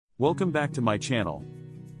Welcome back to my channel.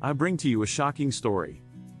 I bring to you a shocking story.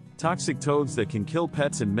 Toxic toads that can kill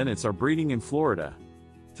pets in minutes are breeding in Florida.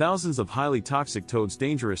 Thousands of highly toxic toads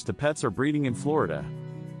dangerous to pets are breeding in Florida.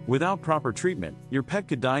 Without proper treatment, your pet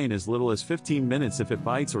could die in as little as 15 minutes if it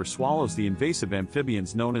bites or swallows the invasive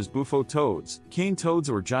amphibians known as Bufo toads, cane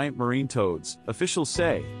toads or giant marine toads, officials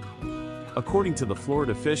say. According to the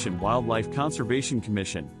Florida Fish and Wildlife Conservation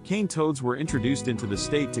Commission, cane toads were introduced into the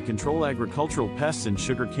state to control agricultural pests in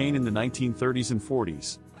sugar cane in the 1930s and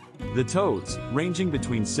 40s. The toads, ranging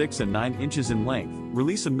between 6 and 9 inches in length,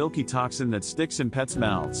 release a milky toxin that sticks in pets'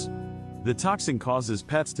 mouths. The toxin causes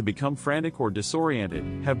pets to become frantic or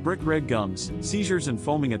disoriented, have brick red gums, seizures and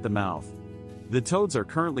foaming at the mouth. The toads are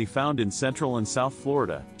currently found in Central and South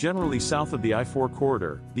Florida, generally south of the I-4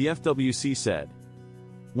 corridor, the FWC said.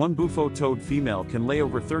 One Bufo toad female can lay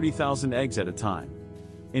over 30,000 eggs at a time.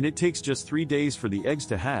 And it takes just 3 days for the eggs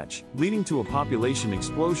to hatch, leading to a population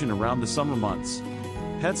explosion around the summer months.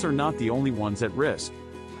 Pets are not the only ones at risk.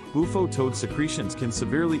 Bufo toad secretions can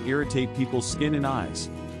severely irritate people's skin and eyes.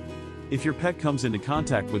 If your pet comes into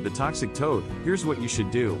contact with the toxic toad, here's what you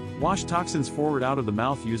should do. Wash toxins forward out of the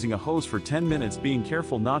mouth using a hose for 10 minutes, being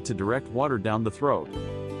careful not to direct water down the throat.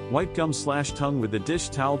 Wipe gum/tongue with a dish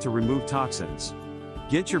towel to remove toxins.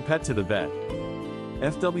 Get your pet to the vet.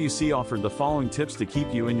 FWC offered the following tips to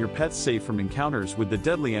keep you and your pets safe from encounters with the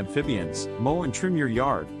deadly amphibians. Mow and trim your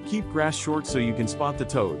yard. Keep grass short so you can spot the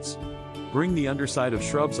toads. Bring the underside of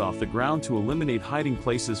shrubs off the ground to eliminate hiding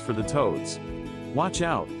places for the toads. Watch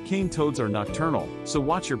out, cane toads are nocturnal, so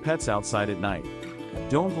watch your pets outside at night.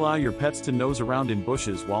 Don't allow your pets to nose around in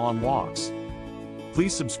bushes while on walks.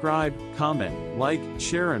 Please subscribe, comment, like,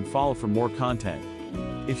 share and follow for more content.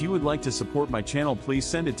 If you would like to support my channel, please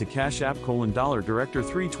send it to Cash App $Director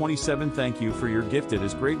 327. Thank you for your gift, it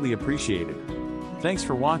is greatly appreciated. Thanks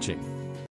for watching.